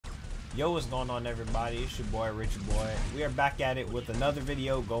Yo, what's going on, everybody? It's your boy Richie Boy. We are back at it with another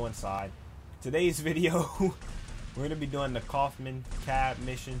video. Go inside. Today's video we're gonna be doing the Kaufman Cab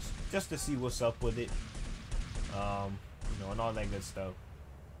missions just to see what's up with it, you know, and all that good stuff.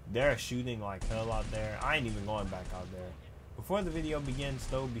 They're shooting like hell out there. I ain't even going back out there. Before the video begins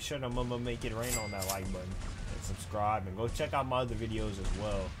though, be sure to make it rain on that like button and subscribe, and go check out my other videos as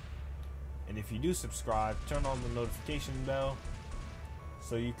well. And if you do subscribe, turn on the notification bell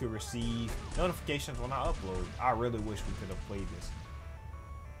so you could receive notifications when I upload. I really wish we could have played this.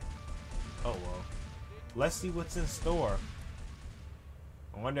 Oh well. Let's see what's in store.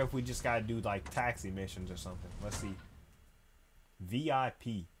 I wonder if we just gotta do like taxi missions or something. Let's see.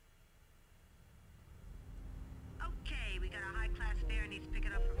 VIP. Okay, we got a high-class fare needs to pick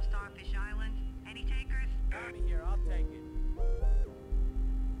it up from Starfish Island. Any takers? Out of here, I'll take it.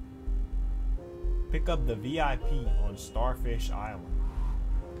 Pick up the VIP on Starfish Island.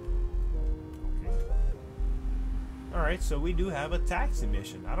 Alright, so we do have a taxi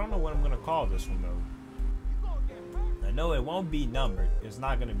mission. I don't know what I'm going to call this one though. I know it won't be numbered. It's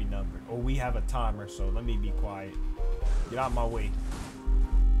not going to be numbered. Or we have a timer, so let me be quiet. Get out of my way.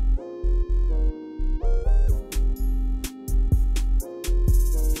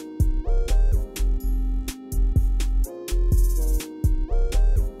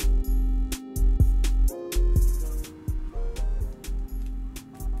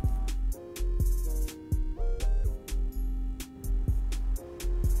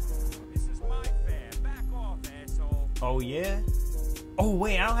 Oh yeah? Oh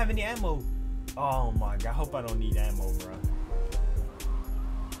wait, I don't have any ammo. Oh my god, I hope I don't need ammo, bro.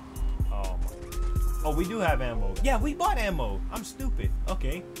 Oh my. Oh, we do have ammo. Yeah, we bought ammo. I'm stupid.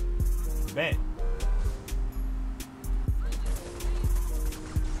 Okay. Bet.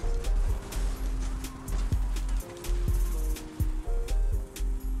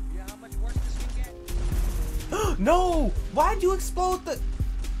 Yeah, how much work does you get? No! Why'd you explode the...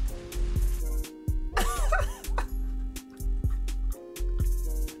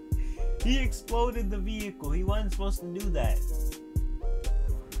 He exploded the vehicle. He wasn't supposed to do that.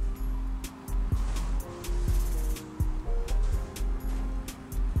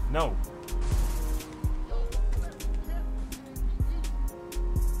 No.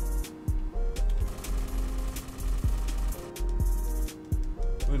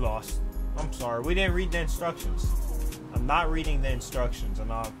 We lost. I'm sorry. We didn't read the instructions. I'm not reading the instructions,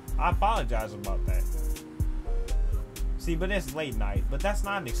 and I apologize about that. See, but it's late night, but that's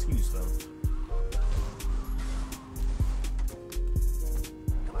not an excuse though.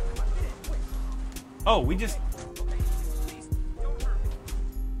 Oh, we just...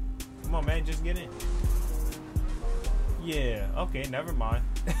 Come on, man, just get in. Yeah, okay, never mind.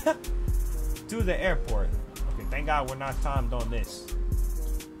 To the airport. Okay, thank God we're not timed on this.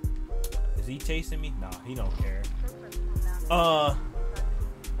 Is he chasing me? Nah, he don't care. Bruh.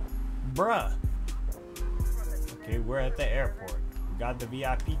 Okay, we're at the airport. We got the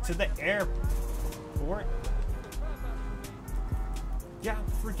VIP to the airport. Yeah,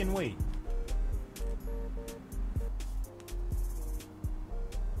 freaking wait.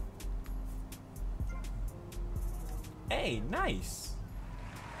 Hey, nice.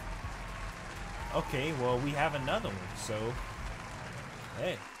 Okay, well, we have another one, so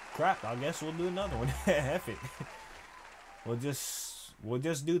hey, crap, I guess we'll do another one. F it. We'll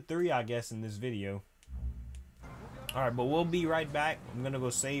just do 3, I guess, in this video. Alright, but we'll be right back. I'm gonna go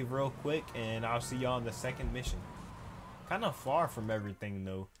save real quick, and I'll see y'all in the second mission. Kind of far from everything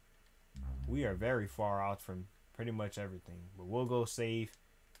though. We are very far out from pretty much everything, but we'll go save.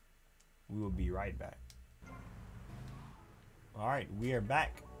 We will be right back. Alright, we are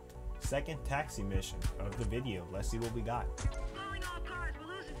back. Second taxi mission of the video. Let's see what we got. Blowing all cars,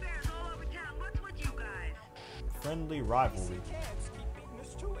 we're losing fares all over town. What's with you guys? Friendly rivalry. Cabs keep beating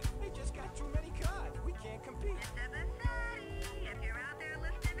us to it. They just got too many cars. We can't compete. If you're out there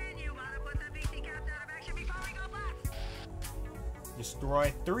listening, you wanna put the BC Cabs out of action before we go bust.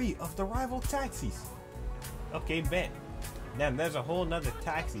 Destroy 3 of the rival taxis. Okay, bet. Damn, there's a whole nother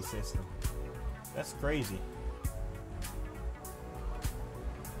taxi system. That's crazy.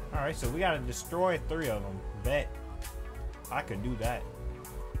 Alright, so we gotta destroy 3 of them. Bet. I could do that.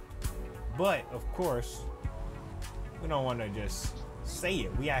 But, of course, we don't want to just say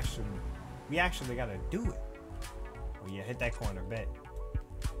it. We actually gotta do it. Oh yeah, hit that corner, bet.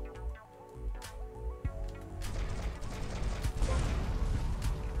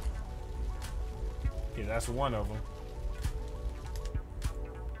 Okay, that's one of them.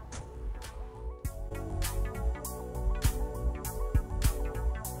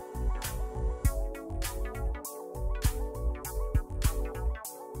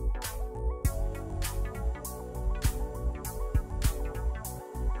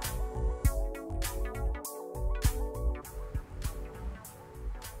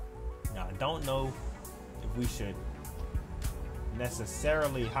 don't know if we should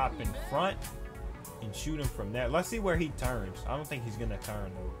necessarily hop in front and shoot him from there. Let's see where he turns. I don't think he's gonna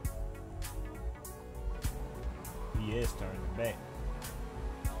turn though. He is turning back.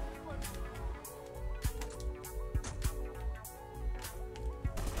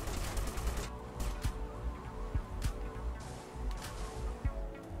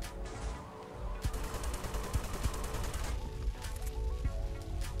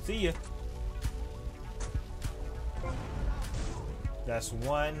 See ya. That's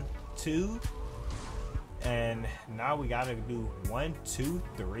 1, 2. And now we gotta do 1, 2,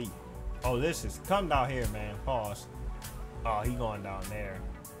 3. Oh, this is come down here, man. Pause. Oh, he going down there.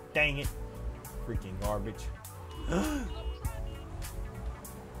 Dang it. Freaking garbage. You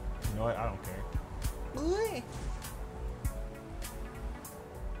know what? I don't care.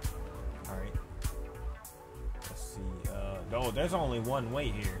 Alright. Let's see. Oh, there's only one way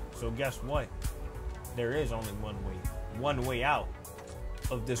here. So guess what? There is only one way. One way out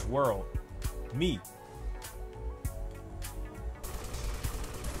of this world. Me.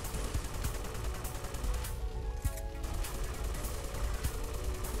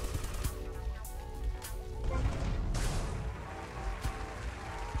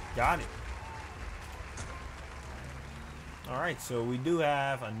 Got it. Alright, so we do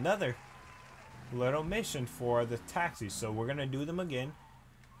have another little mission for the taxis. So we're going to do them again.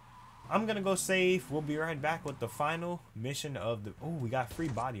 I'm going to go save. We'll be right back with the final mission of the... Oh, we got free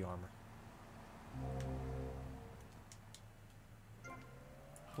body armor.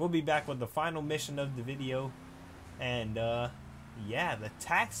 We'll be back with the final mission of the video. And, yeah, the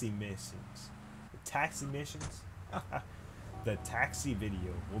taxi missions. The taxi missions. The taxi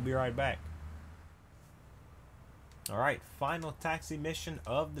video. We'll be right back. Alright, final taxi mission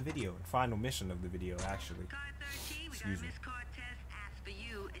of the video. Final mission of the video, actually. Car 13, we got a missed car test asked for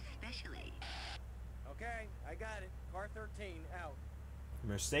you especially. Okay, I got it. Car 13, out.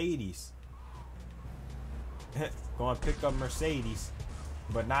 Mercedes. Go and pick up Mercedes.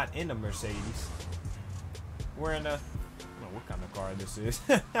 But not in a Mercedes. We're in a... I don't know what kind of car this is.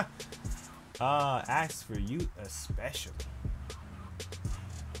 Asked for you especially.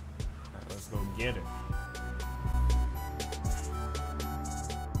 Alright, let's go get it.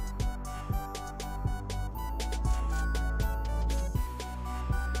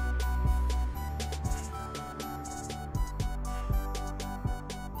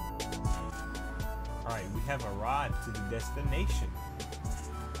 Alright, we have arrived to the destination.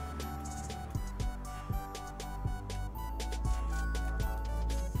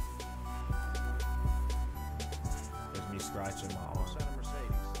 There's me scratching my arm.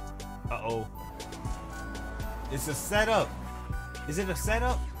 Uh-oh. It's a setup. Is it a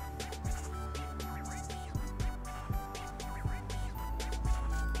setup?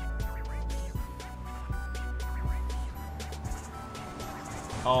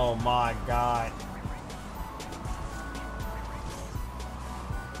 Oh my God.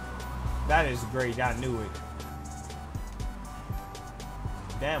 That is great. I knew it.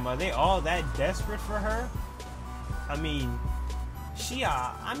 Damn, are they all that desperate for her? I mean, she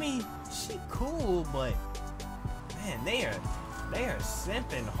cool, but man, they are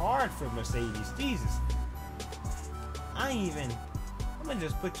simping hard for Mercedes. Jesus. I'm gonna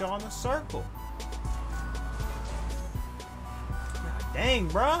just put y'all in a circle. God dang,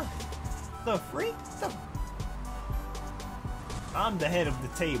 bruh. The freak. I'm the head of the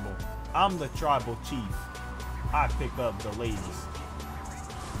table. I'm the tribal chief. I pick up the ladies.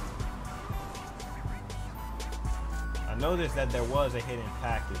 I noticed that there was a hidden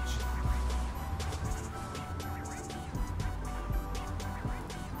package.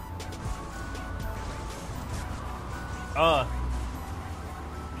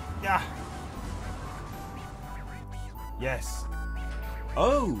 Yeah. Yes.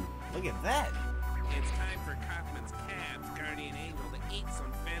 Oh, look at that. It's time for Kaufman Cabs, Guardian Angel, to eat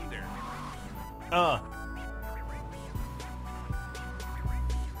some fender.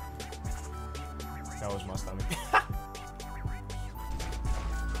 That was my stomach.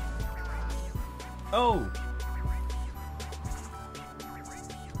 Oh.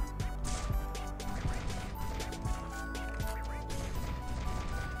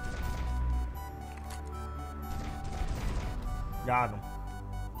 Got him.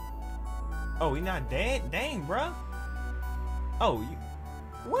 Oh, he not dead? Dang, bro. Oh, you...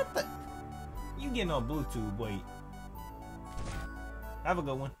 What the... You getting on Bluetooth, wait. Have a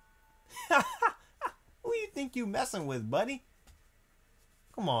good one. Who you think you messing with, buddy?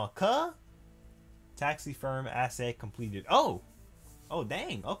 Come on, cuh. Taxi firm asset completed. Oh. Oh,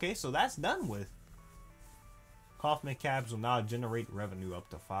 dang. Okay, so that's done with. Kaufman Cabs will now generate revenue up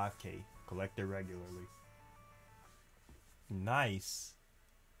to 5K. collected regularly. Nice.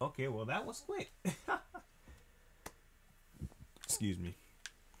 Okay, well that was quick. Excuse me.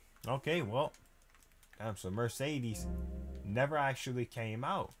 Okay, well, so Mercedes never actually came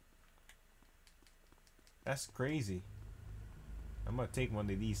out. That's crazy. I'm gonna take one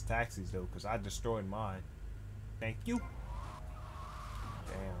of these taxis though, because I destroyed mine. Thank you.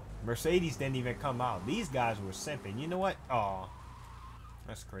 Damn. Mercedes didn't even come out. These guys were simping. You know what? Oh,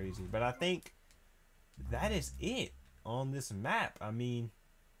 that's crazy. But I think that is it on this map. I mean,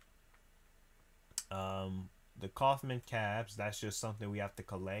 the Kaufman Cabs, that's just something we have to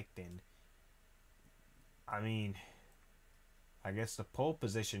collect. And I mean, I guess the pole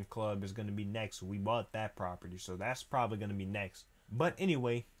position club is going to be next. We bought that property, so that's probably going to be next. But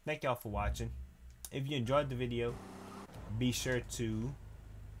anyway, thank y'all for watching. If you enjoyed the video, be sure to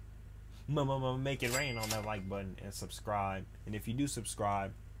make it rain on that like button and subscribe. And if you do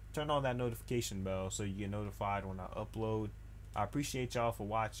subscribe, turn on that notification bell so you get notified when I upload. I appreciate y'all for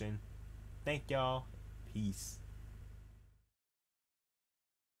watching. Thank y'all. Peace.